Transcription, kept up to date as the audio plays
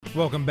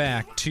Welcome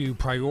back to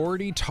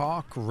Priority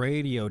Talk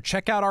Radio.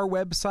 Check out our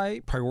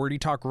website,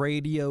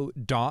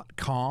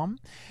 prioritytalkradio.com.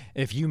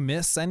 If you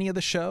miss any of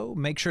the show,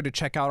 make sure to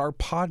check out our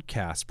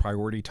podcast,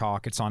 Priority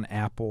Talk. It's on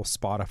Apple,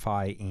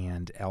 Spotify,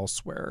 and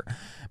elsewhere.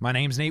 My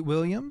name's Nate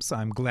Williams.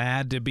 I'm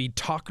glad to be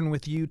talking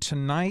with you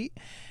tonight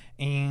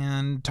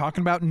and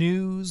talking about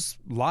news,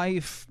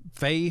 life,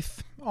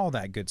 faith, all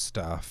that good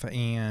stuff.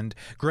 And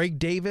Greg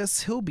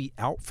Davis, he'll be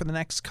out for the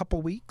next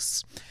couple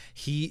weeks.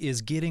 He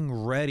is getting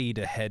ready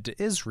to head to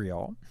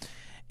Israel,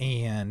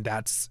 and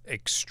that's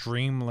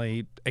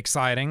extremely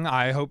exciting.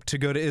 I hope to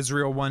go to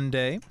Israel one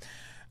day.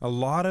 A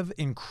lot of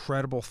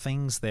incredible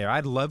things there.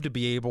 I'd love to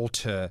be able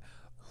to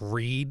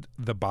read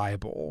the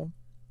Bible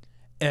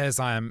as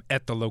I'm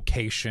at the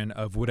location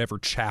of whatever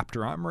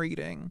chapter I'm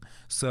reading.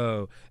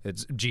 So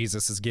it's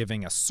Jesus is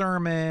giving a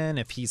sermon,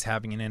 if he's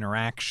having an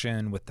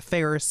interaction with the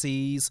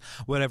Pharisees,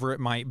 whatever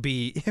it might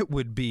be, it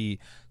would be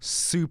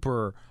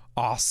super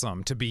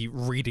awesome to be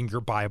reading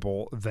your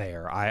Bible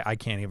there. I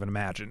can't even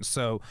imagine.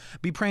 So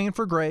be praying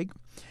for Greg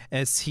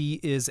as he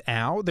is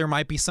out. There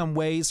might be some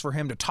ways for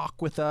him to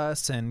talk with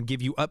us and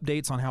give you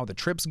updates on how the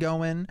trip's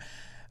going.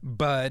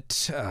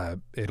 But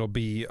it'll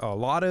be a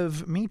lot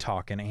of me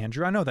talking,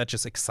 Andrew. I know that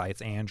just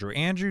excites Andrew.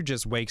 Andrew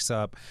just wakes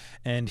up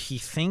and he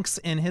thinks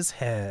in his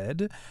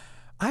head,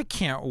 I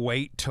can't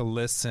wait to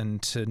listen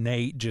to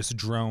Nate just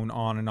drone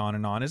on and on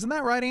and on. Isn't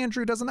that right,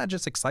 Andrew? Doesn't that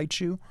just excite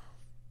you?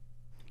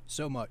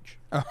 So much.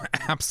 Oh,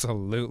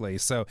 absolutely.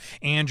 So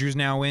Andrew's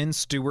now in.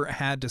 Stuart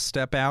had to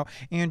step out.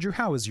 Andrew,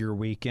 how was your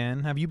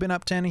weekend? Have you been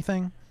up to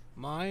anything?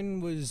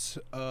 Mine was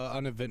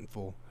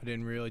uneventful. I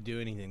didn't really do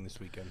anything this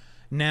weekend.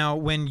 Now,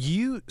 when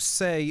you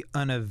say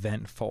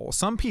uneventful,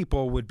 some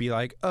people would be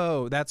like,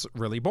 oh, that's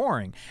really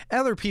boring.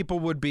 Other people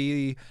would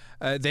be,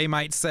 they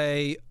might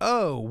say,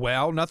 oh,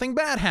 well, nothing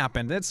bad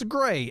happened. That's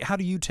great. How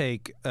do you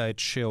take a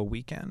chill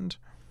weekend?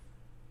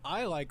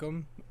 I like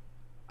them.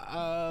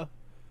 I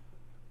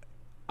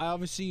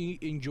obviously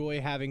enjoy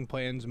having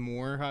plans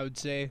more, I would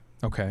say.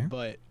 Okay.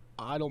 But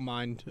I don't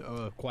mind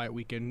a quiet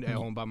weekend at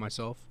home by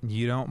myself.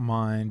 You don't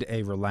mind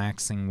a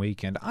relaxing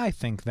weekend. I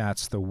think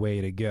that's the way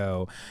to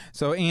go.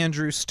 So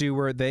Andrew,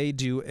 Stewart, they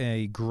do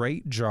a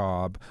great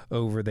job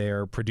over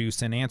there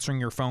producing, answering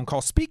your phone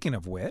call. Speaking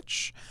of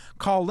which,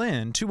 call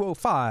in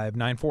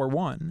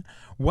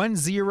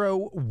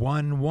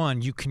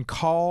 205-941-1011. You can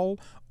call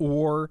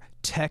or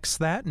text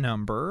that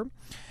number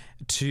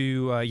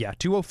to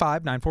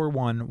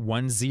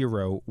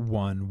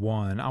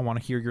 205-941-1011. I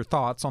want to hear your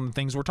thoughts on the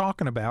things we're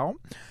talking about.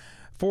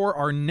 For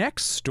our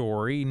next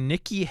story,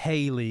 Nikki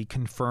Haley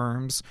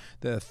confirms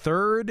the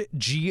third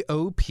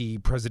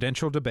GOP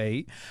presidential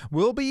debate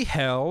will be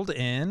held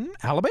in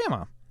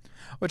Alabama,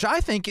 which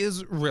I think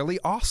is really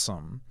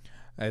awesome.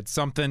 It's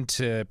something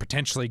to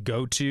potentially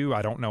go to.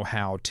 I don't know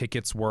how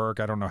tickets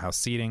work. I don't know how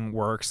seating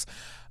works.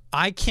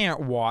 I can't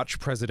watch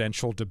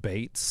presidential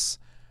debates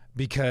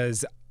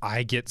because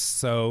I get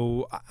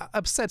so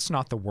upset's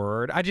not the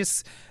word. I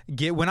just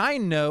get when I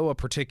know a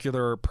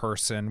particular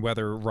person,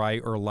 whether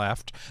right or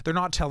left, they're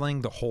not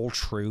telling the whole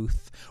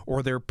truth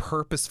or they're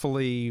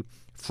purposefully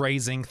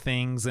phrasing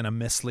things in a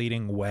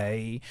misleading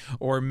way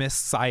or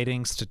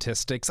misciting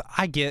statistics.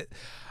 I get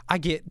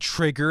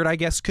triggered, I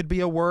guess could be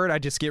a word. I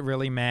just get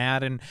really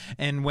mad.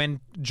 And when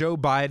Joe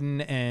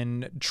Biden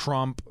and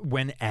Trump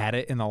went at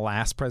it in the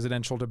last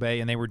presidential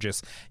debate and they were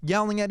just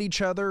yelling at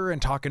each other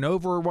and talking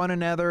over one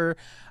another,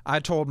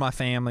 I told my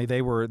family,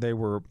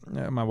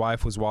 my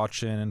wife was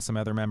watching and some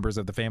other members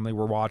of the family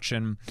were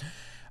watching.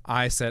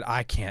 I said,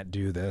 I can't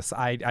do this.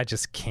 I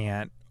just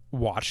can't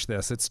watch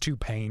this. It's too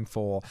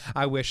painful.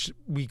 I wish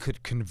we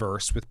could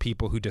converse with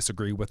people who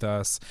disagree with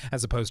us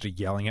as opposed to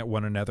yelling at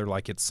one another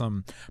like it's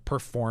some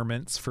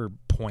performance for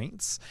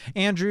points.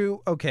 Andrew,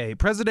 okay,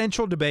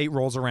 presidential debate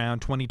rolls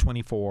around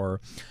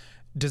 2024.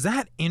 Does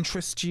that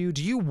interest you?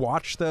 Do you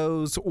watch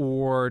those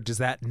or does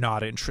that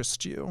not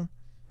interest you?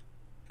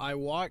 I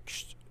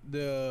watched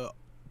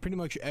pretty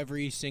much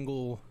every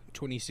single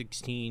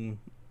 2016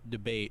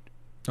 debate.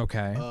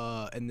 Okay.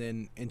 And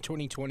then in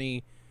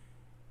 2020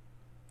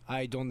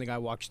 I don't think I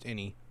watched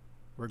any,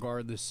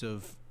 regardless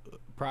of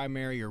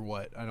primary or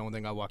what. I don't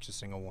think I watched a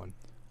single one.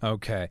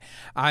 Okay.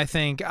 I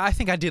think I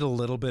did a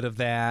little bit of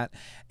that,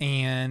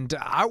 and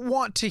I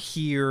want to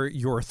hear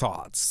your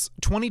thoughts.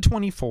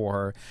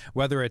 2024,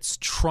 whether it's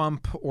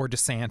Trump or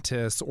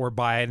DeSantis or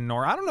Biden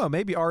or, I don't know,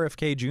 maybe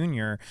RFK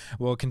Jr.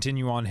 will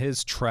continue on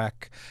his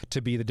trek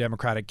to be the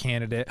Democratic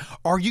candidate.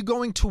 Are you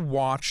going to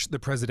watch the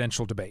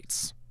presidential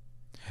debates?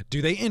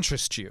 Do they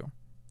interest you?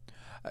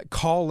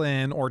 Call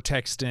in or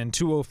text in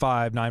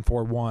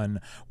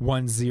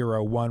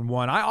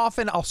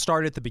 205-941-1011. I'll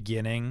start at the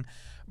beginning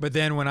But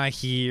then when I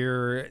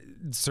hear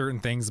certain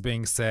things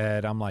being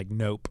said, I'm like,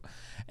 nope.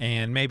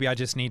 And maybe I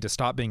just need to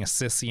stop being a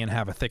sissy and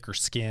have a thicker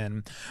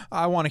skin.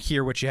 I want to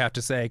hear what you have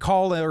to say.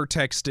 Call or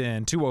text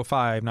in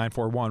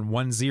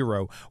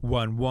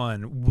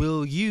 205-941-1011.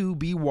 Will you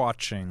be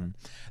watching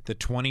the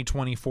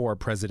 2024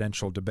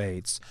 presidential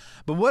debates?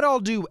 But what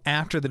I'll do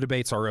after the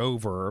debates are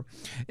over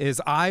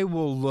is I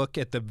will look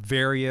at the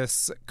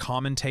various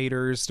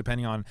commentators,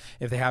 depending on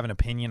if they have an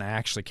opinion I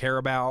actually care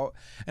about,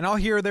 and I'll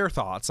hear their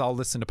thoughts. I'll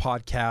listen to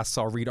podcasts,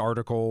 I'll read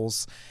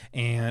articles,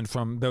 and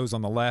from those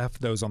on the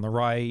left, those on the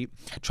right,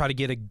 try to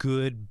get a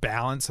good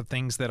balance of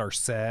things that are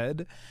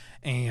said,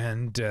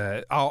 and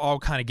I'll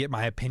kind of get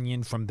my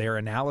opinion from their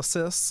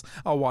analysis.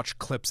 I'll watch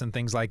clips and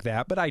things like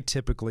that, but I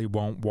typically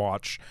won't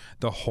watch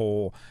the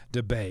whole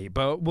debate.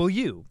 But will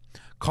you?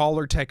 Call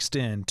or text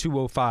in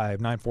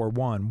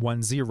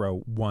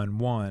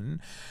 205-941-1011.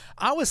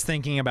 I was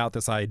thinking about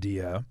this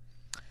idea,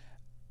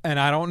 and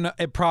I don't know,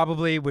 it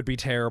probably would be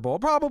terrible,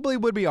 probably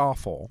would be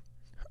awful,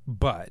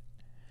 but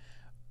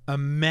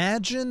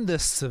imagine the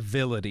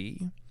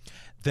civility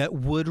that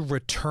would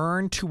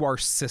return to our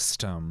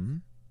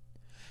system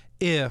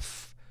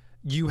if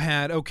you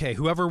had, okay,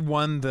 whoever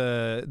won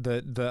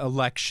the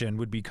election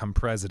would become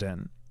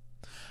president,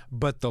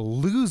 but the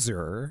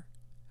loser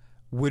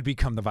would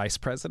become the vice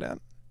president.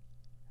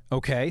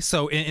 Okay,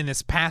 so in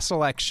this past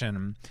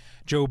election,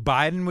 Joe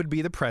Biden would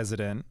be the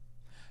president,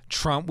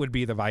 Trump would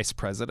be the vice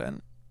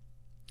president.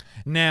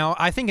 Now,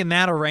 I think in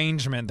that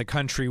arrangement, the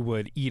country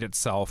would eat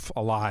itself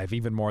alive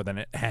even more than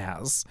it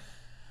has.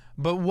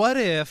 But what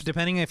if,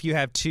 depending if you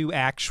have two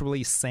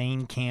actually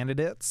sane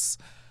candidates,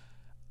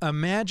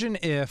 imagine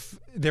if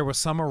there was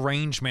some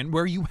arrangement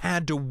where you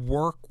had to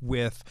work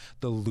with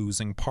the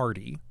losing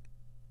party.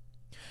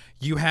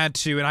 You had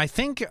to, and I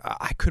think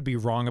I could be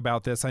wrong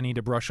about this. I need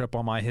to brush up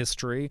on my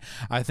history.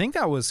 I think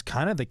that was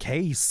kind of the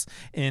case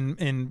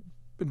in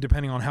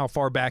depending on how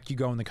far back you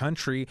go in the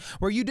country,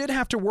 where you did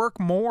have to work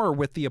more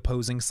with the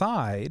opposing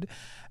side.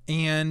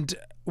 And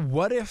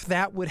what if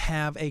that would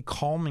have a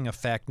calming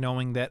effect,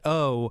 knowing that,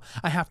 oh,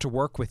 I have to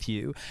work with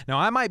you. Now,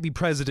 I might be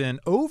president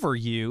over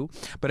you,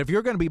 but if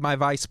you're going to be my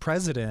vice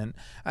president,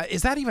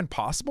 is that even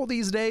possible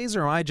these days,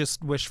 or am I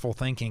just wishful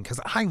thinking? Because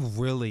I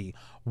really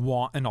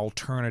want an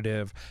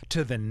alternative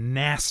to the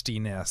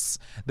nastiness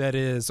that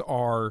is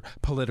our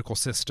political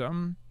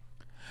system,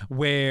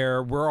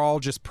 where we're all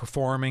just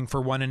performing for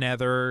one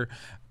another,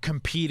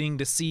 competing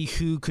to see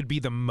who could be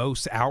the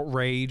most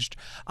outraged.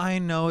 I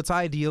know it's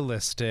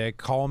idealistic,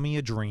 call me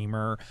a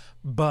dreamer,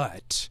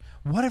 but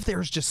what if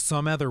there's just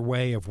some other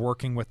way of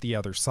working with the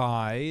other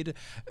side,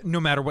 no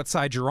matter what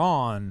side you're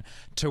on,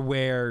 to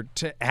where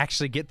to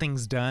actually get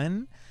things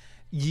done,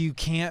 you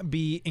can't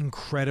be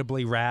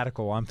incredibly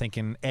radical. I'm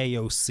thinking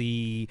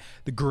AOC,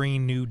 the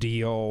Green New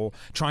Deal,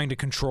 trying to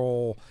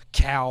control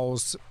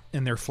cows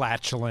and their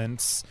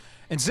flatulence.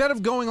 Instead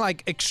of going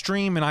like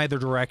extreme in either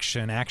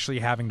direction, actually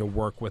having to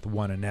work with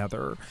one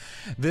another.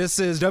 This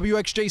is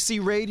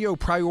WXJC Radio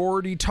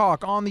Priority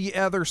Talk. On the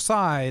other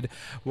side,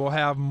 we'll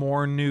have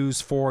more news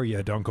for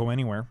you. Don't go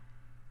anywhere.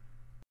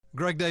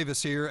 Greg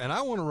Davis here, and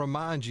I want to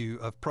remind you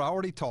of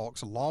Priority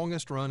Talk's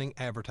longest-running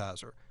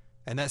advertiser,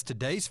 and that's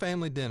Today's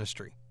Family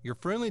Dentistry, your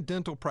friendly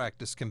dental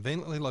practice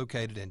conveniently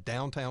located in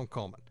downtown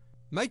Coleman.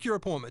 Make your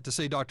appointment to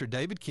see Dr.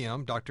 David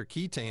Kim, Dr.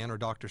 Keaton, or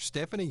Dr.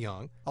 Stephanie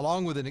Young,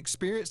 along with an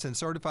experienced and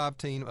certified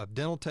team of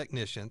dental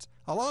technicians,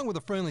 along with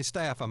a friendly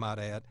staff, I might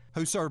add,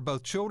 who serve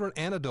both children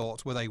and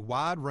adults with a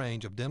wide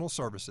range of dental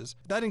services.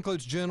 That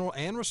includes general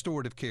and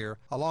restorative care,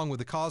 along with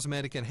the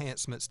cosmetic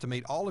enhancements to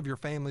meet all of your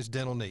family's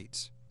dental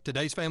needs.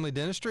 Today's Family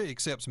Dentistry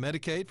accepts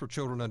Medicaid for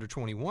children under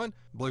 21,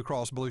 Blue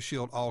Cross Blue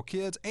Shield All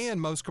Kids,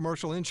 and most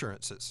commercial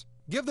insurances.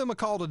 Give them a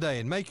call today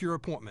and make your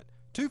appointment.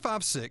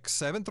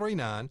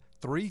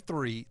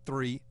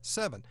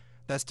 256-739-3337.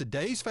 That's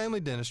Today's Family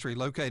Dentistry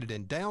located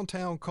in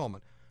downtown Coleman.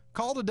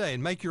 Call today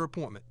and make your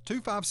appointment.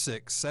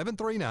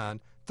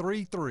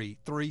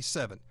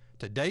 256-739-3337.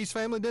 Today's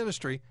Family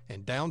Dentistry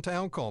in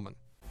downtown Coleman.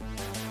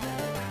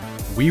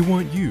 We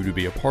want you to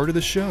be a part of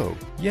the show.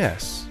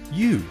 Yes,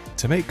 you.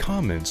 To make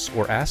comments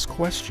or ask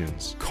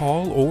questions,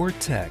 call or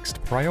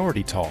text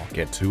Priority Talk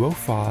at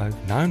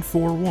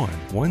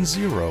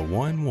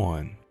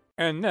 205-941-1011.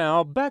 And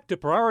now, back to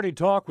Priority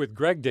Talk with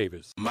Greg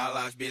Davis. My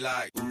life be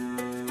like, ooh,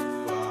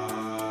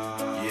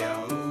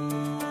 yeah,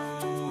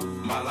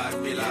 ooh. My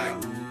life be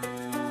like, ooh,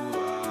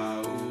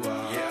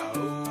 yeah,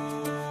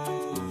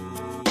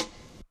 ooh.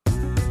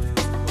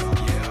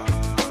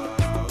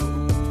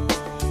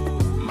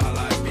 My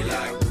life be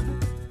like.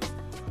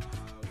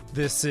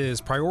 This is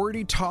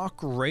Priority Talk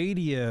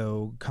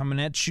Radio coming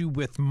at you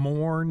with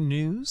more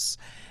news.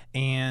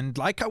 And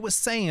like I was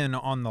saying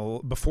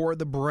before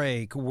the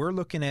break, we're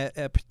looking at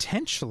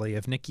potentially,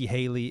 if Nikki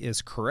Haley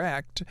is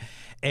correct,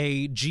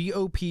 a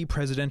GOP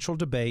presidential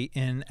debate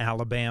in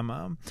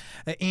Alabama.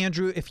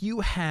 Andrew, if you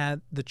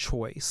had the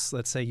choice,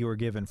 let's say you were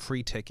given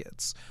free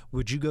tickets,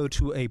 would you go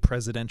to a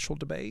presidential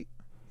debate?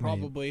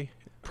 Probably.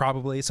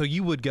 Probably. So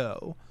you would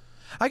go.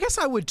 I guess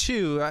I would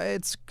too.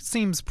 It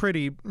seems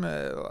pretty,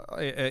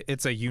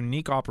 it's a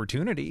unique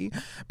opportunity.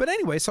 But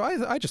anyway, so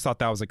I just thought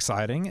that was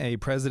exciting. A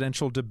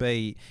presidential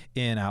debate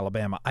in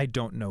Alabama. I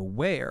don't know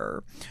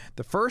where.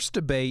 The first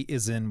debate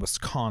is in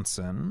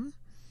Wisconsin.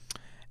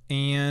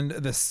 And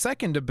the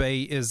second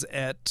debate is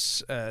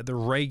at the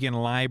Reagan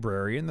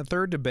Library. And the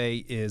third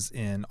debate is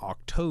in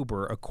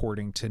October,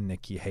 according to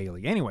Nikki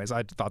Haley. Anyways,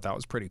 I thought that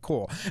was pretty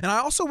cool. And I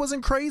also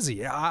wasn't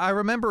crazy. I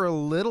remember a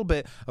little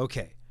bit.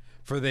 Okay,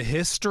 for the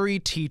history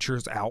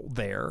teachers out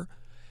there,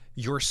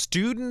 your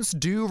students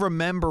do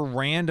remember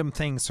random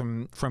things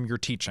from your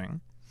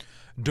teaching.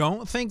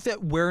 Don't think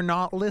that we're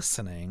not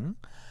listening.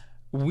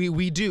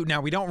 We do. Now,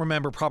 we don't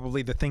remember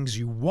probably the things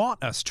you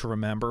want us to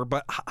remember,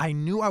 but I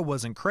knew I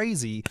wasn't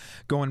crazy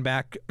going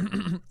back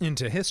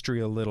into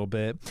history a little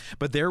bit.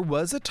 But there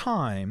was a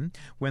time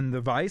when the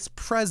vice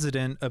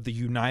president of the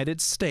United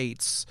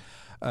States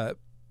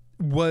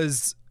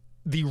was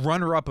the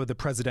runner-up of the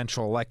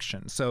presidential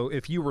election. So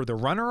if you were the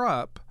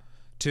runner-up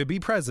to be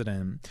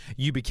president,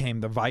 you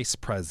became the vice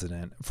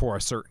president for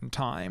a certain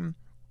time.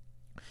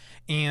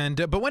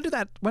 But when did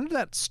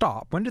that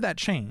stop? When did that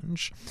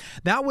change?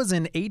 That was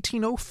in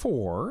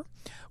 1804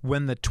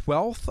 when the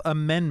 12th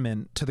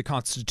Amendment to the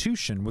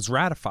Constitution was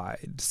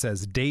ratified,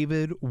 says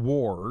David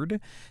Ward,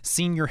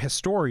 senior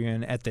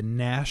historian at the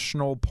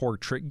National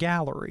Portrait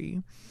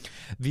Gallery.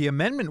 The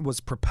amendment was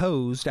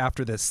proposed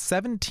after the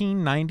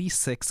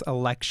 1796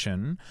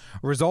 election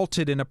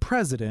resulted in a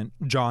president,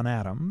 John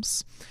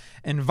Adams,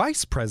 and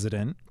vice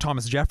president,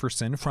 Thomas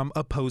Jefferson, from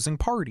opposing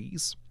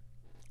parties.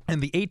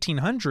 And the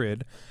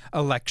 1800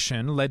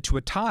 election led to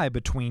a tie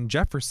between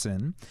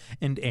Jefferson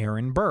and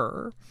Aaron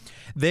Burr.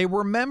 They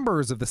were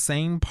members of the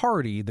same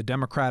party, the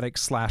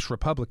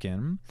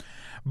Democratic/Republican,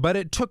 but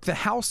it took the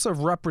House of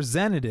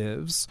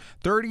Representatives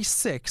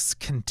 36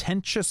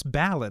 contentious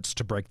ballots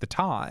to break the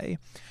tie,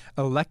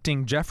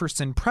 electing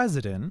Jefferson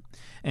president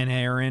and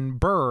Aaron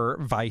Burr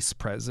vice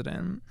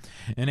president.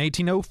 In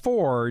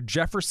 1804,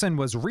 Jefferson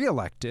was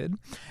reelected,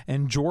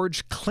 and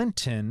George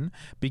Clinton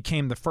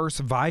became the first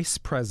vice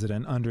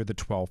president under the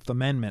 12th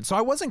Amendment. So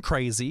I wasn't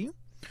crazy.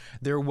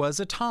 There was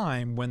a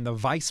time when the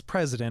vice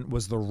president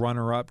was the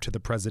runner-up to the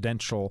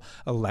presidential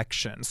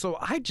election. So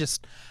I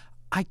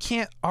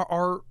can't,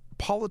 our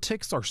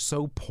politics are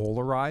so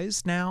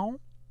polarized now.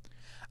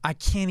 I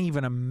can't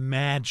even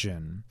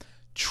imagine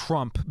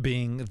Trump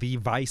being the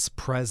vice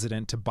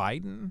president to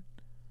Biden.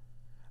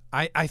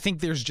 I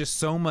think there's just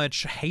so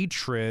much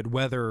hatred,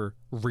 whether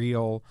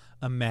real,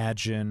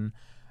 imagined,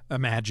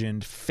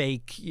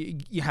 fake.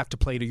 You have to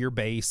play to your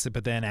base,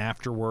 but then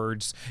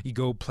afterwards you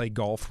go play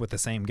golf with the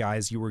same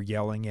guys you were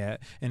yelling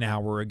at an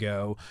hour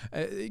ago.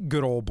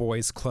 Good old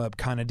boys club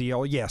kind of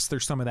deal. Yes,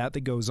 there's some of that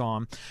goes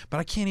on, but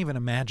I can't even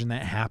imagine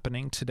that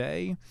happening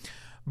today.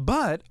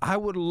 But I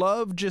would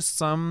love just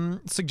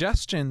some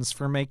suggestions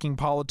for making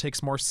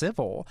politics more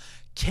civil.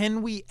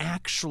 Can we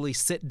actually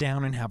sit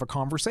down and have a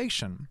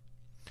conversation?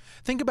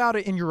 Think about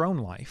it in your own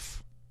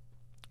life.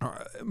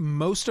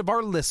 Most of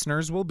our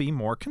listeners will be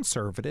more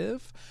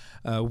conservative.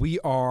 We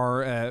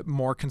are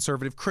more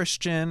conservative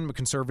Christian,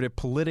 conservative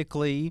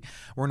politically.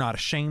 We're not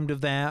ashamed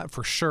of that,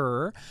 for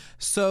sure.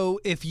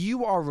 So if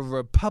you are a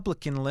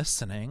Republican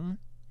listening,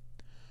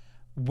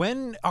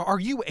 when are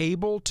you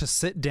able to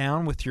sit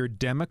down with your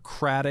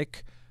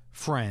Democratic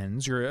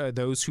friends,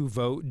 those who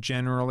vote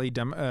generally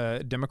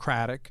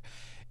Democratic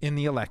in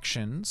the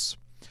elections?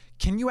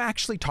 Can you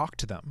actually talk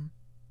to them?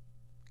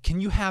 Can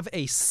you have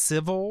a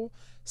civil,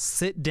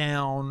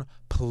 sit-down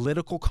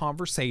political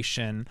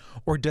conversation,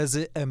 or does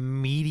it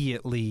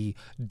immediately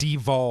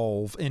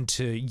devolve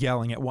into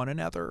yelling at one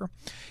another?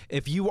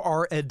 If you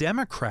are a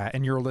Democrat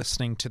and you're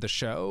listening to the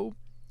show,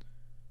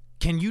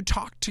 can you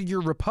talk to your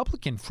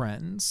Republican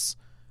friends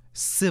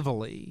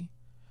civilly,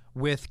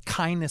 with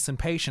kindness and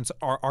patience?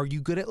 Are you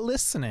good at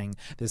listening?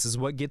 This is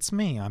what gets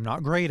me. I'm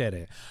not great at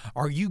it.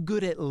 Are you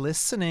good at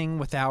listening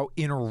without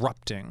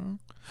interrupting?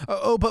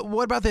 Oh, but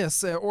what about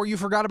this? Or you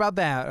forgot about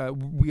that.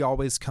 We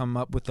always come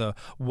up with a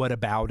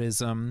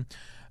whataboutism.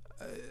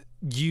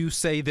 You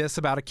say this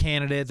about a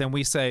candidate, then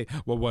we say,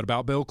 well, what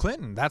about Bill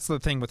Clinton? That's the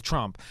thing with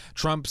Trump.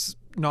 Trump's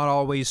not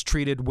always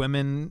treated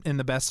women in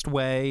the best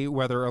way,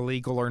 whether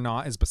illegal or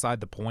not is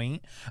beside the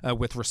point,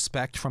 with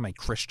respect from a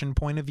Christian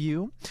point of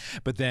view.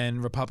 But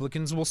then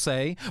Republicans will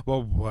say,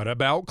 well, what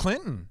about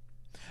Clinton?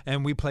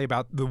 And we play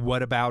about the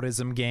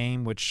whataboutism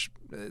game, which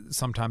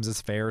sometimes is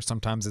fair,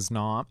 sometimes is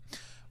not.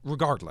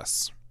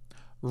 Regardless,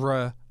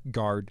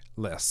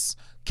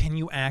 can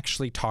you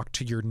actually talk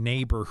to your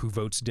neighbor who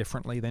votes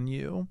differently than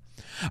you?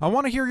 I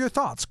want to hear your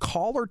thoughts.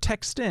 Call or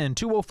text in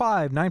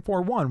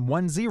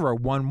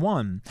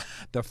 205-941-1011.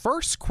 The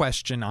first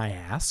question I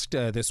asked,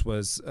 this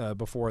was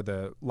before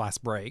the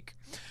last break,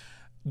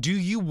 do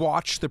you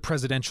watch the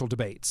presidential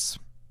debates?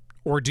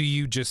 Or do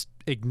you just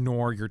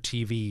ignore your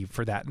TV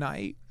for that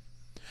night?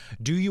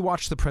 Do you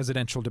watch the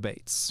presidential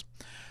debates?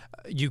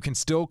 You can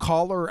still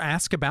call or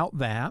ask about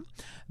that.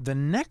 The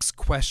next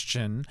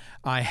question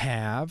I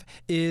have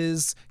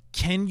is,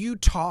 can you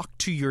talk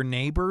to your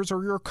neighbors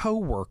or your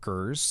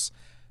coworkers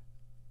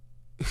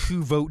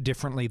who vote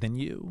differently than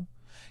you?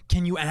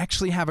 Can you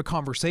actually have a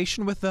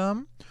conversation with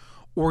them?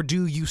 Or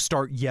do you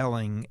start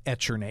yelling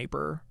at your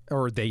neighbor,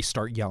 or they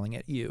start yelling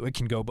at you? It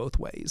can go both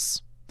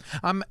ways.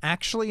 I'm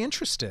actually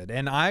interested,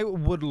 and I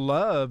would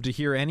love to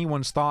hear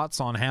anyone's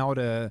thoughts on how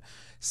to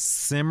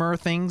simmer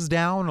things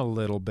down a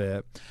little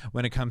bit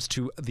when it comes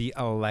to the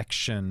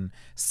election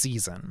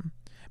season,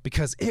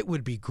 because it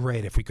would be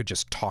great if we could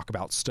just talk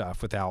about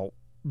stuff without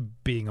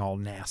being all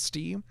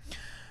nasty.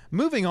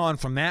 Moving on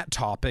from that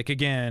topic,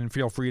 again,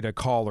 feel free to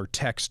call or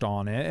text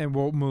on it, and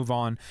we'll move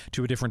on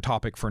to a different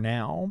topic for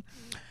now.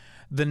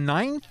 The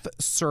Ninth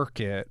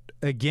Circuit,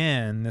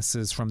 again, this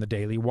is from the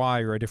Daily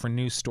Wire, a different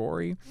news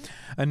story.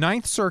 A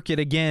Ninth Circuit,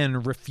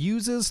 again,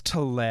 refuses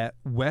to let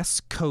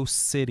West Coast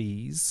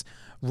cities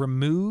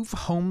remove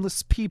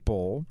homeless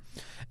people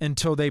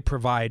until they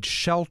provide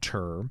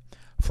shelter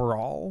for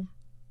all.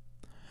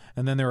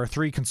 And then there are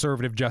 3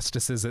 conservative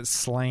justices that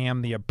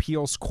slam the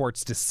appeals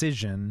court's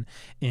decision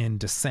in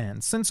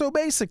dissent. And so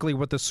basically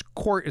what this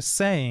court is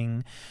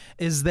saying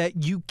is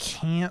that you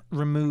can't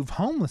remove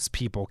homeless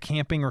people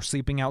camping or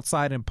sleeping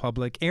outside in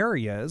public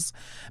areas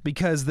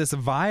because this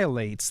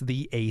violates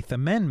the 8th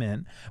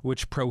Amendment,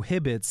 which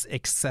prohibits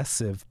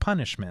excessive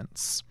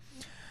punishments.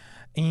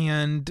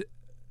 And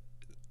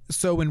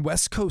so in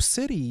West Coast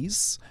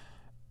cities,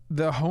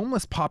 the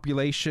homeless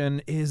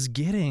population is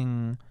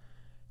getting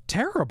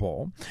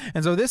terrible.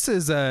 And so this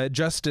is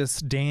Justice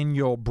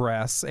Daniel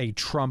Bress, a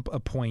Trump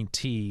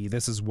appointee.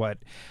 This is what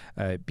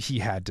he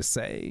had to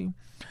say.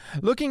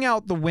 Looking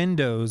out the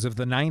windows of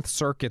the Ninth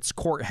Circuit's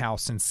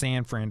courthouse in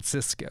San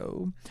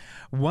Francisco,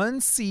 one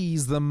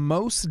sees the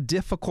most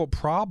difficult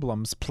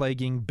problems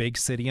plaguing big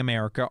city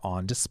America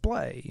on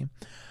display: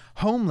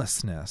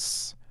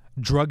 homelessness,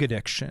 drug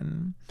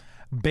addiction,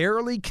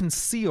 barely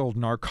concealed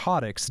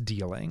narcotics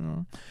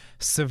dealing,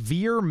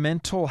 severe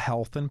mental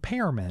health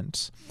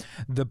impairment,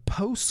 the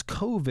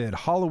post-COVID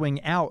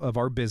hollowing out of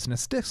our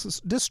business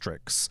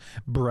districts,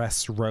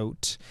 Bress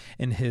wrote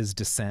in his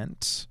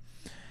dissent.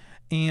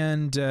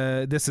 And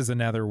this is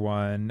another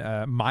one.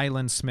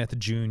 Mylan Smith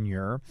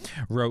Jr.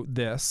 wrote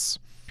this.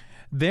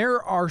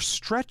 There are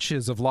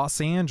stretches of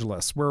Los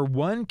Angeles where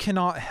one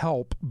cannot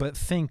help but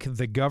think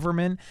the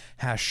government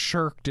has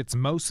shirked its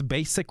most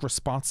basic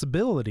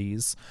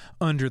responsibilities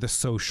under the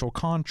social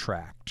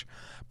contract,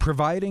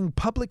 providing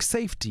public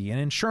safety and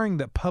ensuring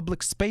that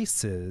public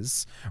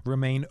spaces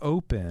remain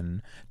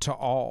open to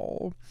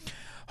all.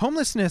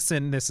 Homelessness,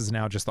 and this is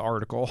now just the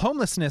article,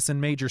 homelessness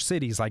in major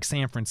cities like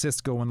San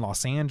Francisco and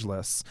Los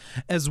Angeles,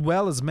 as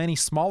well as many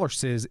smaller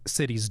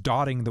cities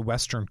dotting the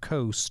western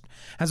coast,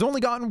 has only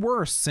gotten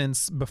worse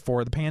since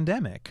before the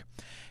pandemic.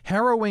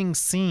 Harrowing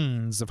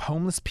scenes of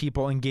homeless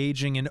people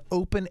engaging in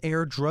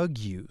open-air drug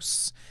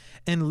use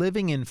and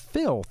living in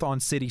filth on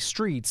city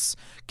streets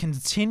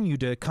continue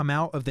to come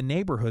out of the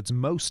neighborhoods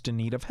most in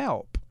need of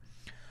help.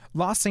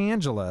 Los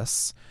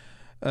Angeles,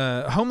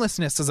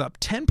 homelessness is up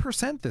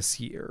 10% this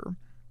year.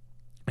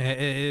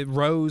 It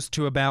rose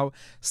to about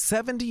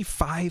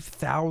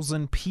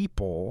 75,000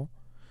 people.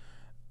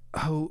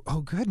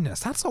 Oh goodness,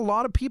 that's a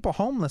lot of people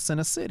homeless in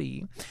a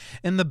city.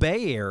 In the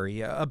Bay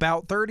Area,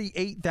 about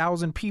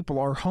 38,000 people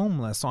are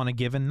homeless on a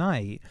given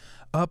night,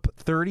 up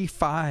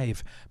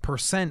 35%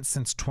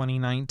 since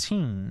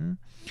 2019.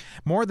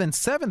 More than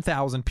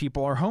 7,000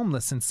 people are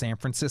homeless in San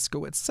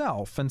Francisco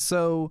itself. And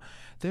so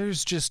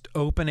there's just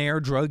open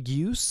air drug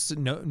use,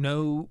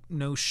 no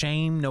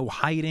shame, no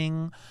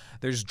hiding.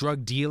 There's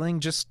drug dealing,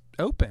 just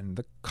open.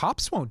 The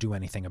cops won't do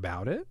anything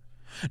about it.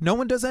 No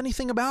one does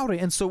anything about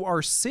it. And so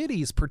our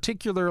cities,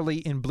 particularly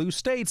in blue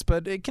states,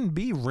 but it can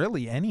be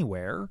really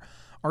anywhere,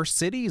 our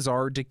cities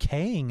are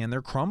decaying and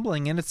they're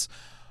crumbling. And it's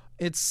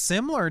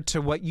similar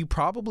to what you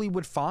probably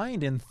would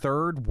find in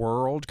third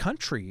world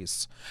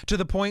countries, to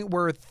the point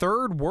where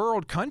third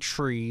world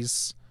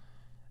countries,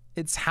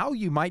 it's how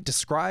you might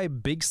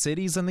describe big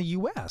cities in the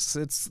U.S.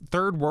 It's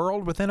third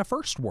world within a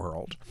first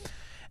world.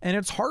 And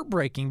it's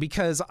heartbreaking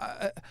because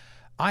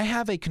I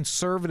have a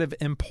conservative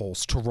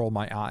impulse to roll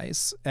my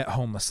eyes at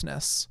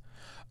homelessness.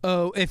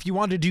 Oh, if you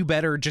want to do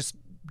better, just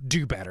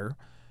do better.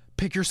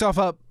 Pick yourself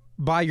up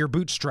by your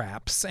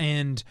bootstraps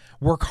and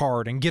work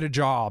hard and get a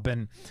job.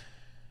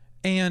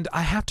 And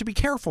I have to be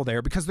careful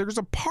there because there's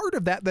a part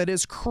of that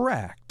is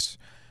correct.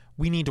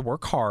 We need to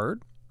work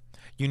hard.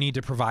 You need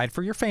to provide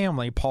for your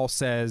family. Paul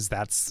says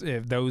that's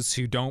those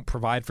who don't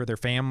provide for their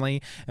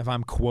family, if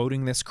I'm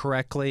quoting this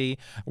correctly,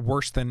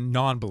 worse than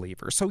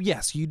non-believers. So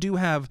yes, you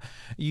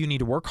need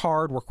to work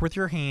hard, work with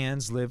your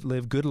hands,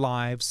 live good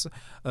lives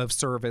of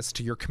service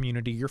to your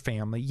community, your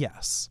family,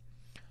 yes.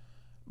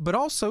 But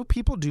also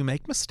people do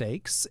make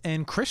mistakes,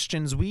 and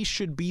Christians, we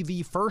should be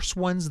the first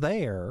ones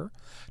there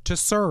to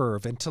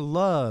serve and to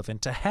love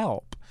and to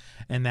help.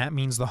 And that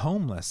means the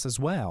homeless as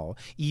well,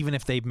 even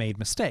if they've made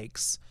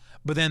mistakes.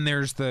 But then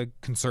there's the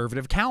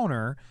conservative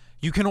counter.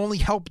 You can only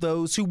help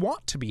those who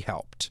want to be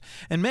helped.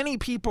 And many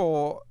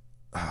people,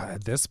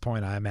 at this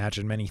point, I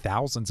imagine many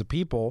thousands of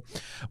people,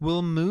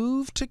 will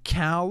move to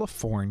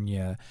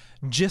California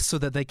just so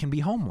that they can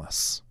be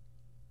homeless.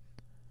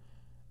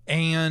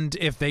 And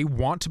if they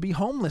want to be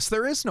homeless,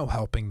 there is no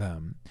helping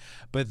them.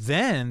 But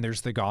then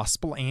there's the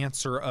gospel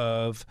answer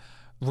of,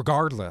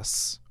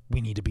 regardless, we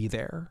need to be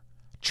there.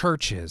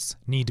 Churches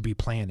need to be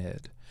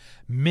planted.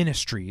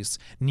 Ministries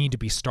need to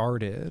be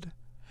started.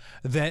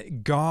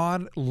 That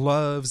God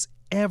loves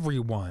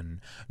everyone,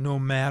 no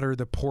matter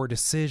the poor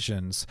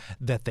decisions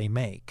that they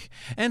make.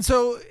 And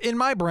so in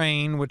my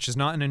brain, which is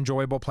not an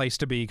enjoyable place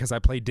to be because I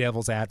play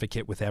devil's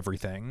advocate with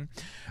everything,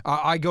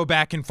 I go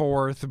back and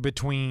forth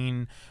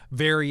between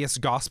various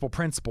gospel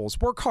principles.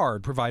 Work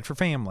hard, provide for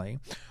family.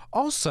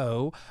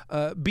 Also,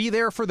 be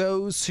there for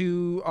those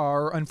who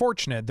are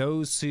unfortunate,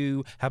 those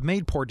who have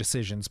made poor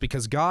decisions,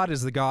 because God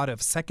is the God of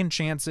second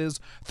chances,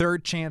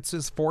 third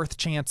chances, fourth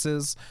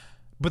chances.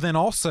 But then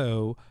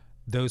also,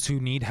 those who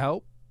need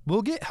help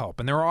will get help,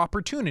 and there are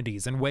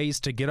opportunities and ways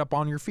to get up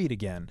on your feet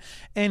again.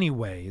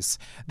 Anyways,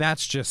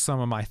 that's just some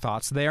of my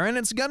thoughts there, and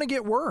it's going to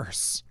get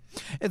worse.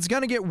 It's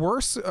going to get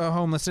worse,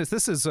 homelessness.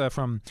 This is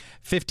from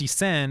 50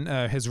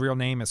 Cent. His real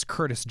name is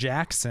Curtis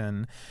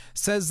Jackson.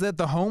 Says that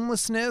the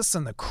homelessness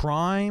and the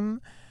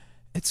crime,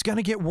 it's going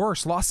to get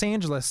worse. Los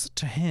Angeles,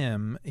 to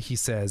him, he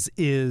says,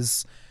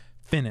 is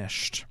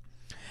finished.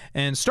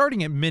 And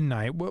starting at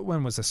midnight,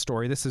 when was this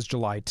story? This is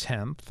July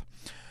 10th.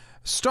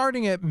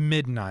 Starting at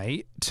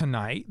midnight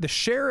tonight, the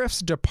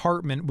sheriff's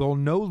department will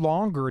no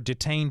longer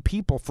detain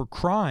people for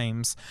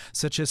crimes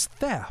such as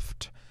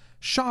theft,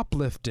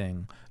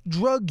 shoplifting,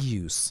 drug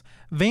use,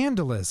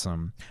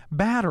 vandalism,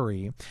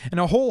 battery, and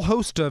a whole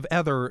host of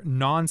other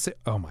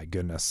oh my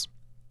goodness.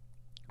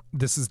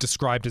 This is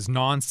described as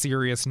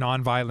non-serious,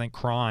 non-violent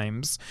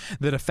crimes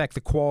that affect the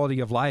quality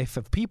of life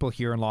of people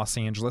here in Los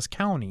Angeles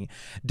County.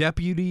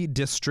 Deputy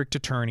District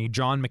Attorney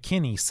John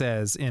McKinney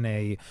says in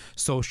a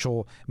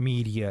social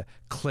media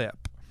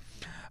clip.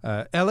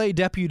 LA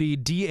Deputy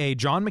DA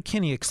John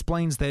McKinney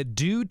explains that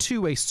due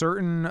to a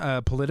certain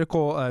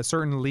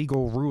certain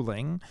legal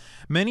ruling,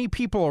 many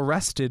people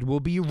arrested will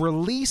be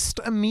released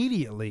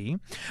immediately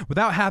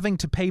without having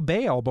to pay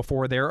bail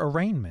before their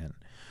arraignment.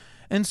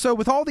 And so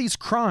with all these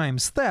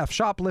crimes, theft,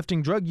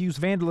 shoplifting, drug use,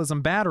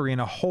 vandalism, battery,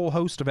 and a whole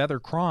host of other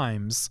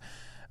crimes,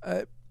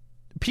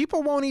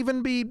 people won't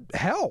even be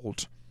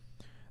held.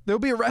 They'll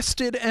be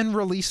arrested and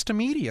released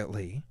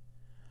immediately.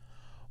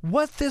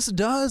 What this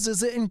does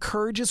is it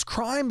encourages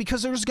crime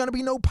because there's going to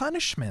be no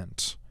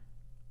punishment.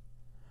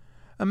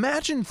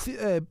 Imagine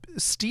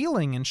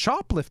stealing and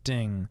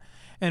shoplifting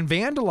and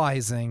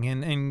vandalizing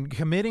and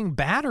committing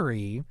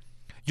battery.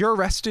 You're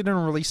arrested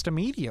and released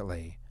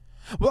immediately.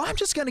 Well, I'm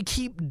just going to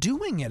keep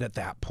doing it at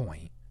that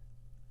point.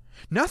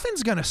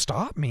 Nothing's going to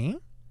stop me.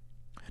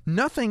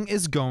 Nothing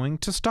is going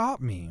to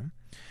stop me.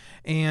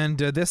 And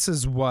this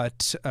is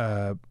what,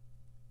 oh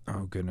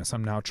goodness,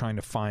 I'm now trying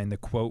to find the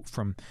quote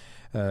from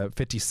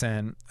 50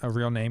 Cent, a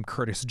real name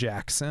Curtis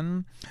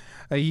Jackson.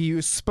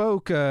 He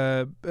spoke, took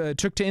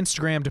to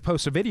Instagram to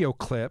post a video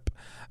clip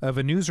of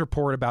a news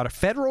report about a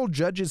federal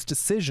judge's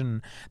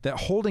decision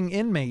that holding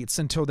inmates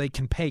until they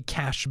can pay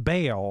cash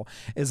bail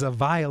is a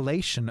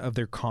violation of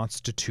their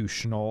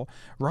constitutional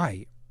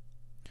right.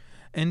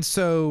 And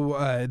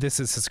so this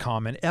is his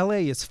comment.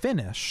 LA is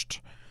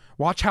finished.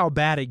 Watch how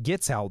bad it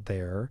gets out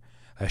there.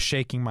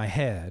 Shaking my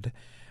head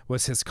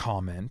was his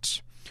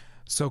comment.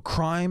 So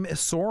crime is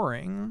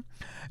soaring.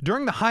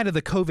 During the height of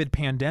the COVID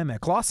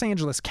pandemic, Los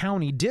Angeles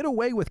County did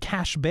away with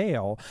cash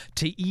bail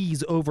to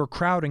ease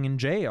overcrowding in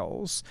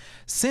jails.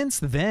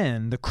 Since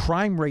then, the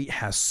crime rate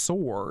has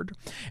soared.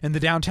 In the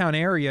downtown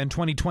area in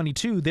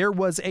 2022, there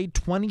was a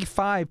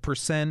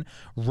 25%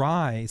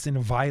 rise in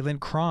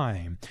violent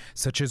crime,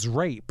 such as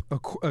rape,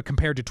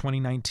 compared to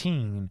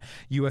 2019,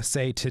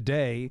 USA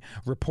Today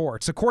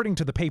reports. According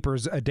to the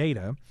paper's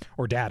data,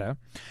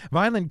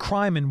 violent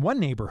crime in one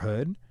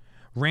neighborhood,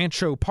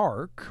 Rancho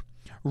Park,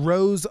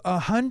 rose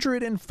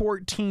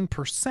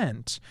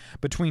 114%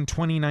 between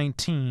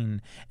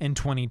 2019 and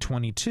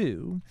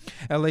 2022.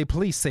 LA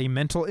police say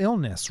mental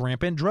illness,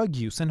 rampant drug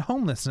use, and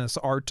homelessness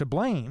are to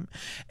blame.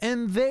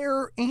 And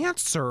their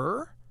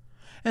answer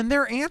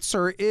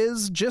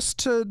is just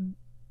to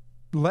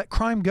let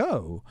crime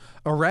go,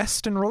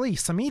 arrest and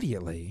release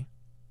immediately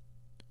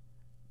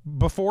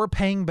before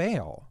paying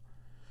bail.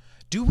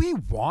 Do we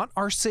want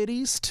our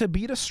cities to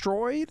be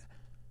destroyed?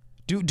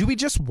 Do we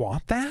just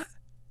want that?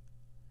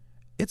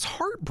 It's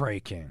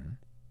heartbreaking.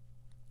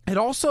 It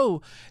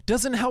also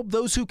doesn't help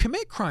those who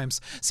commit crimes.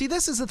 See,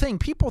 this is the thing.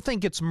 People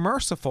think it's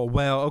merciful.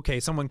 Well, okay,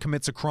 someone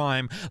commits a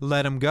crime,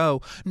 let them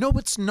go. No,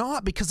 it's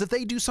not, because if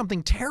they do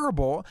something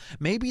terrible,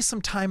 maybe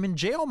some time in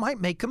jail might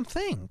make them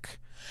think.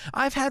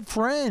 I've had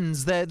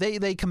friends that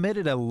they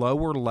committed a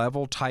lower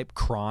level type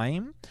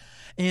crime,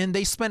 and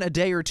they spent a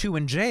day or two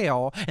in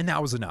jail, and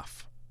that was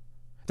enough.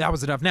 That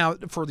was enough. Now,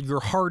 for your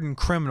hardened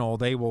criminal,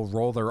 they will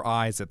roll their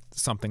eyes at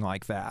something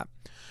like that.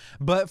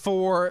 But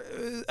for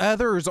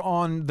others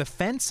on the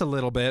fence a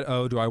little bit,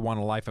 oh, do I want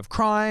a life of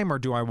crime, or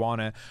do I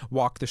want to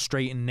walk the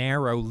straight and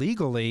narrow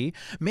legally?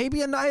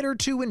 Maybe a night or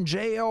two in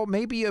jail,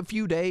 maybe a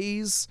few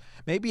days,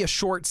 maybe a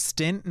short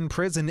stint in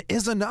prison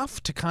is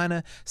enough to kind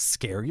of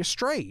scare you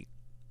straight.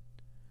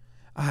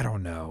 I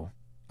don't know.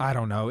 I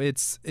don't know.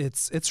 It's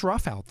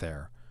rough out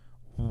there.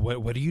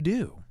 What do you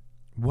do?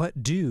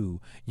 What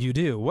do you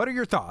do? What are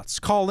your thoughts?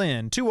 Call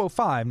in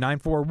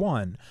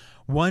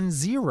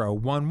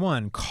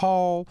 205-941-1011.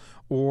 Call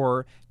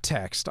or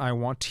text. I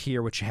want to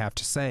hear what you have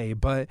to say,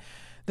 but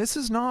this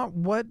is not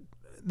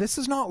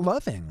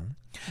loving.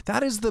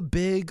 That is the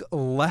big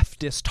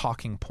leftist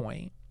talking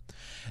point.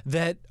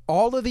 That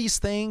all of these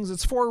things,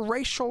 it's for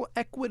racial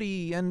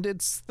equity and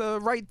it's the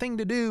right thing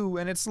to do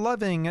and it's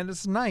loving and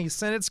it's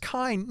nice and it's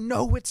kind.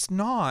 No, it's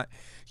not.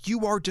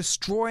 You are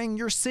destroying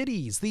your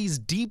cities. These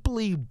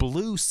deeply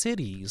blue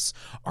cities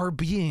are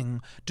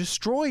being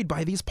destroyed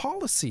by these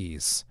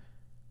policies.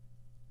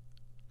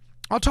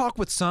 I'll talk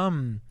with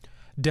some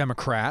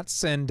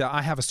Democrats, and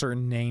I have a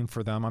certain name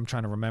for them. I'm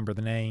trying to remember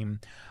the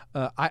name.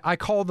 I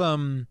call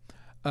them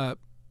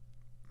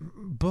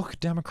book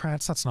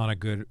Democrats. That's not a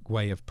good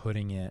way of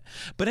putting it.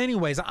 But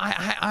anyways,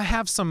 I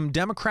have some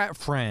Democrat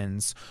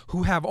friends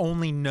who have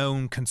only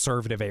known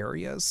conservative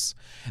areas.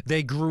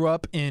 They grew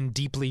up in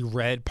deeply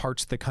red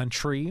parts of the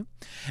country,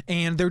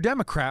 and they're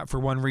Democrat for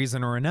one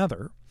reason or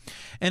another.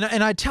 And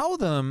I tell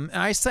them,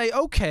 I say,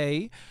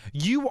 okay,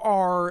 you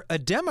are a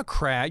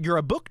Democrat, you're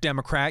a book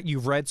Democrat,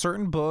 you've read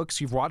certain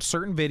books, you've watched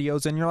certain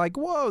videos, and you're like,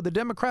 whoa, the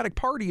Democratic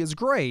Party is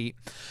great.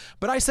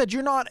 But I said,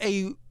 you're not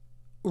a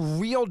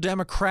real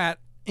Democrat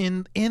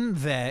in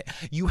that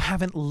you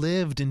haven't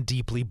lived in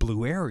deeply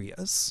blue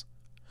areas.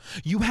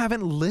 You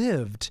haven't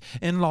lived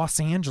in Los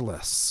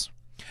Angeles,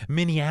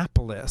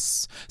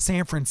 Minneapolis,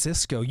 San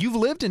Francisco. You've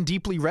lived in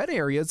deeply red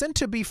areas, and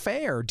to be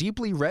fair,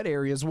 deeply red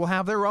areas will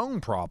have their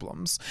own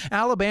problems.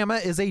 Alabama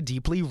is a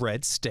deeply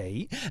red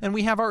state, and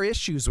we have our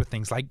issues with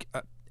things like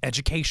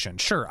education.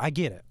 Sure, I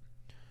get it.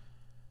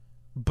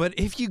 But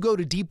if you go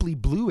to deeply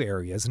blue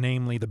areas,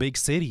 namely the big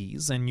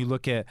cities, and you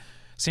look at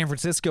San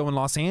Francisco and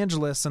Los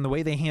Angeles and the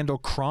way they handle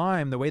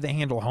crime, the way they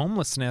handle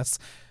homelessness,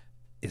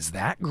 is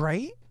that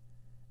great?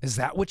 Is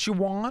that what you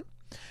want?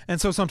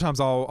 And so sometimes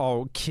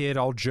I'll kid,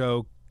 I'll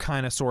joke,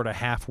 kind of sort of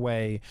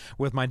halfway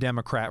with my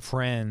Democrat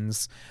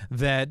friends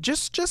that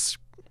just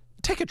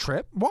take a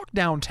trip, walk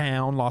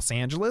downtown Los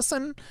Angeles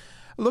and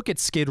look at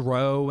Skid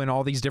Row and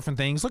all these different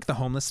things. Look at the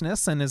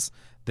homelessness. And is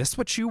this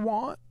what you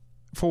want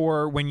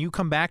for when you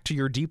come back to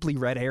your deeply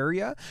red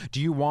area?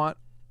 Do you want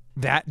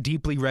that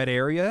deeply red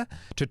area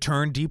to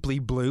turn deeply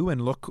blue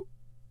and look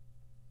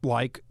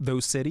like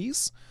those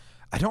cities?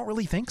 I don't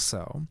really think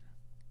so.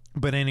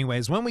 But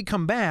anyways, when we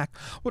come back,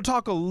 we'll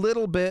talk a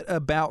little bit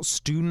about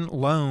student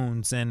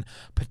loans and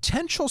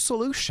potential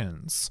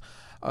solutions.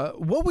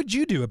 What would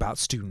you do about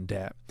student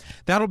debt?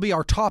 That'll be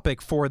our topic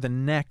for the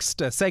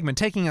next segment,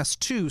 taking us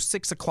to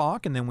 6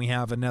 o'clock, and then we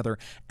have another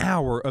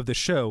hour of the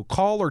show.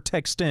 Call or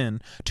text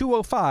in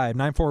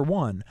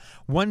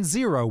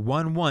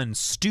 205-941-1011,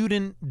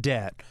 student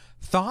debt.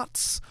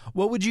 Thoughts?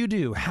 What would you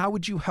do? How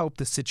would you help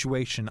the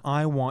situation?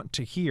 I want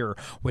to hear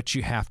what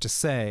you have to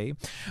say.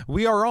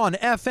 We are on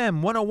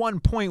FM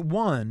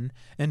 101.1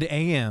 and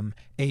AM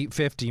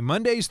 850,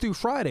 Mondays through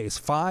Fridays,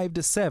 5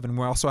 to 7.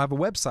 We also have a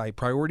website,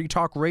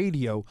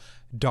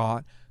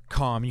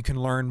 PriorityTalkRadio.com. You can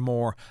learn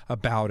more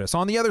about us.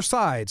 On the other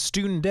side,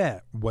 student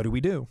debt. What do we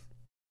do?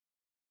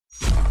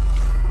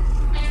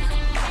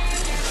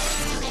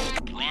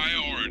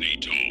 Priority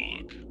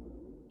Talk.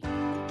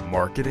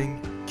 Marketing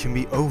can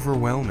be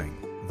overwhelming.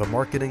 The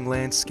marketing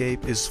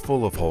landscape is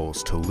full of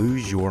holes to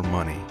lose your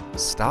money.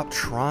 Stop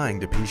trying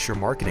to piece your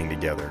marketing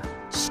together.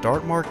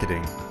 Start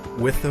marketing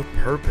with a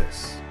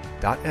purpose.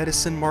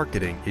 Edison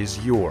Marketing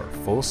is your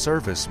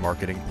full-service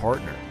marketing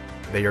partner.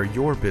 They are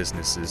your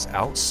business's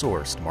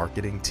outsourced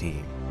marketing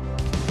team.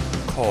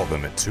 Call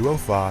them at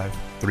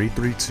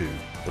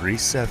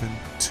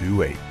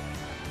 205-332-3728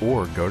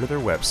 or go to their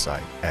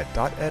website at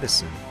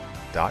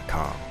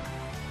 .edison.com.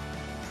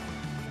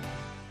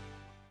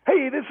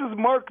 Hey, this is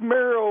Mark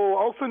Merrill,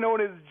 also known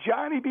as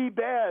Johnny B.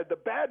 Bad, the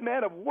Bad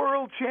Man of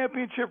World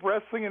Championship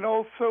Wrestling and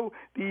also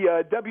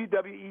the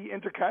WWE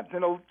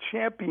Intercontinental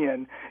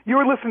Champion.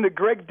 You're listening to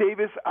Greg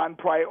Davis on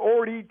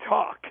Priority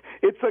Talk.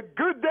 It's a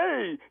good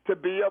day to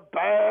be a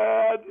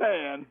bad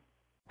man.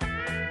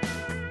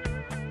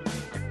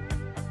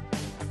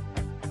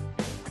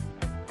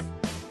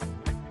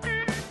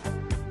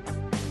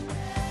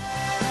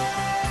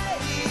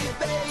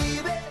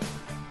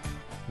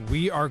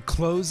 We are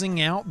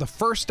closing out the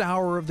first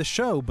hour of the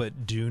show,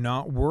 but do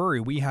not worry.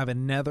 We have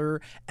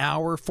another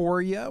hour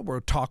for you.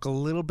 We'll talk a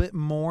little bit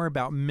more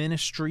about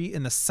ministry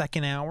in the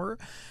second hour.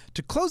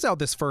 To close out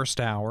this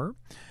first hour,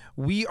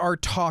 we are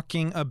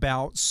talking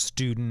about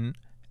student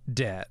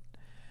debt.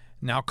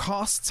 Now,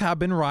 costs have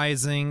been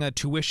rising,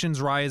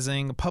 tuition's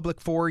rising, public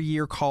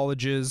four-year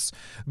colleges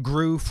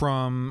grew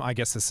from, I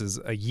guess this is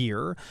a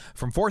year,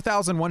 from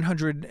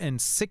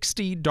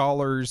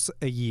 $4,160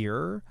 a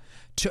year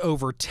to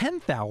over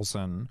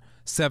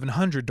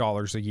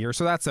 $10,700 a year.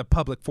 So that's a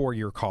public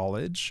four-year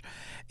college.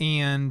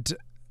 And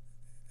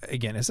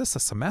again, is this a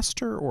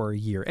semester or a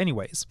year?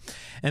 Anyways,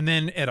 and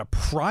then at a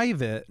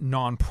private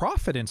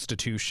nonprofit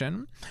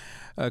institution,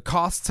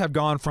 costs have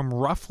gone from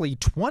roughly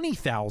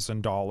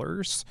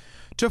 $20,000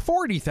 to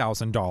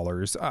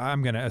 $40,000,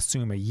 I'm going to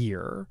assume, a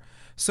year.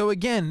 So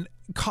again,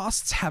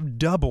 costs have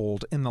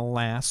doubled in the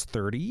last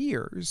 30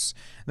 years.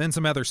 Then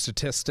some other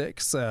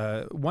statistics.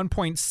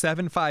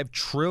 $1.75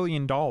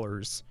 trillion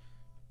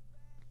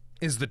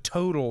is the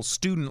total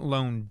student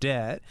loan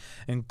debt,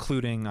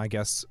 including, I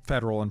guess,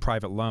 federal and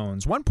private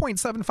loans.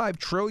 $1.75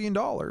 trillion.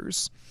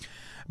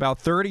 About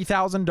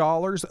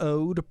 $30,000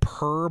 owed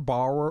per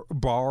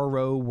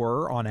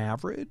borrower on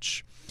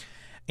average.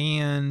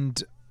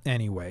 And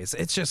anyways,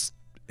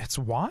 it's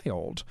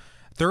wild.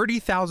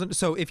 30,000.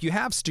 So if you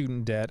have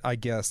student debt, I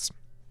guess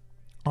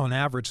on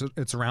average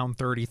it's around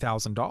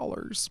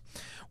 $30,000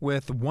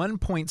 with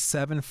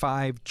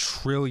 $1.75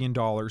 trillion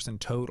in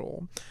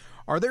total.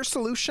 Are there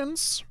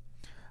solutions?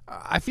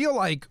 I feel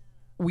like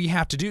we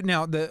have to do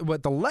now.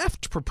 What the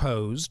left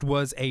proposed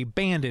was a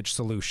bandage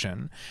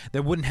solution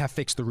that wouldn't have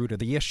fixed the root of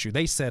the issue.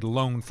 They said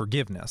loan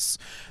forgiveness.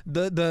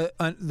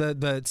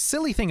 The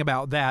silly thing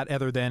about that,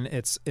 other than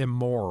it's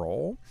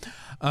immoral,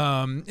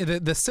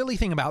 the silly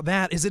thing about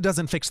that is it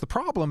doesn't fix the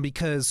problem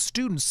because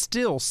students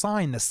still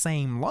sign the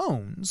same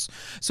loans.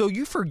 So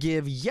you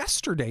forgive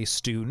yesterday's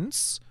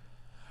students,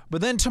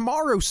 but then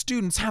tomorrow's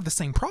students have the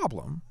same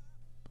problem.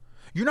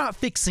 You're not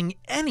fixing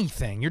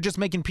anything. You're just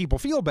making people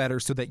feel better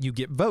so that you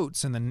get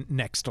votes in the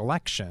next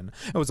election.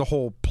 It was a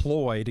whole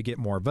ploy to get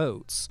more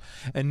votes,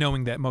 and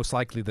knowing that most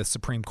likely the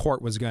Supreme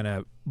Court was going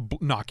to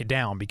knock it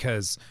down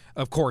because,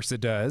 of course, it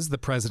does. The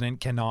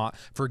president cannot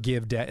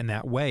forgive debt in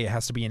that way. It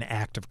has to be an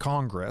act of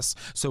Congress.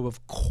 So,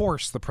 of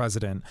course, the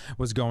president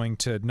was going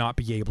to not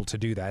be able to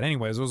do that.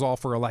 Anyways, it was all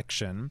for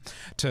election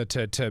to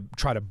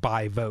try to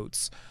buy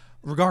votes.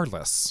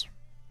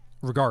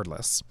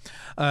 Regardless,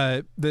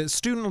 the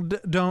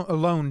student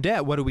loan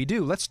debt, what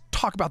do? Let's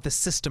talk about the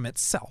system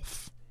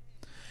itself.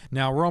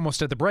 Now, we're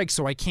almost at the break,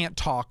 so I can't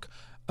talk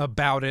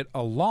about it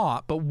a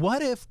lot, but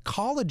what if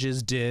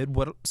colleges did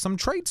what some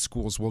trade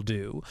schools will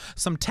do,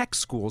 some tech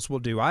schools will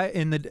do?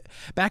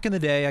 Back in the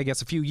day, I guess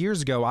a few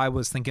years ago, I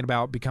was thinking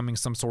about becoming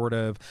some sort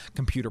of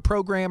computer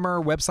programmer,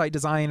 website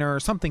designer,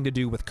 something to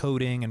do with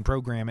coding and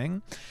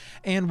programming.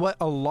 And what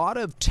a lot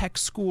of tech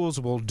schools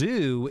will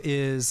do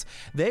is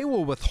they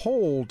will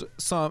withhold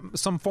some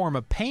form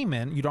of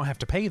payment. You don't have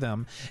to pay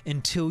them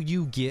until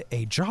you get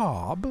a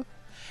job.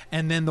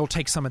 And then they'll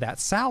take some of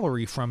that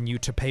salary from you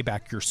to pay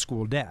back your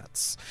school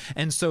debts.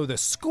 And so the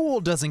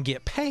school doesn't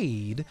get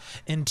paid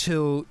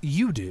until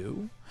you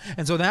do.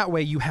 And so that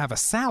way you have a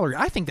salary.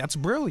 I think that's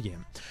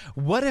brilliant.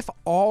 What if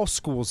all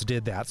schools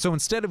did that? So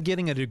instead of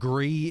getting a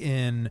degree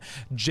in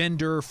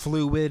gender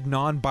fluid,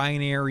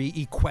 non-binary,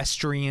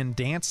 equestrian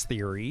dance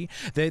theory,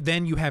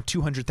 then you have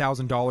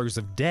 $200,000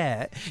 of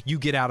debt. You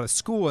get out of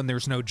school and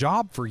there's no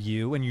job for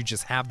you and you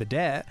just have the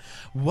debt.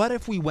 What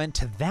if we went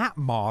to that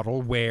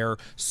model where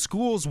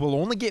schools will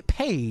only get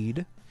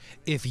paid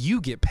if you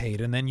get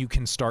paid, and then you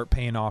can start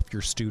paying off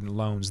your student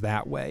loans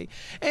that way?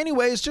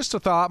 Anyways, just a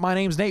thought. My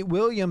name's Nate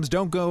Williams.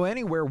 Don't go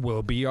anywhere.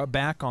 We'll be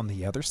back on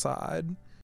the other side.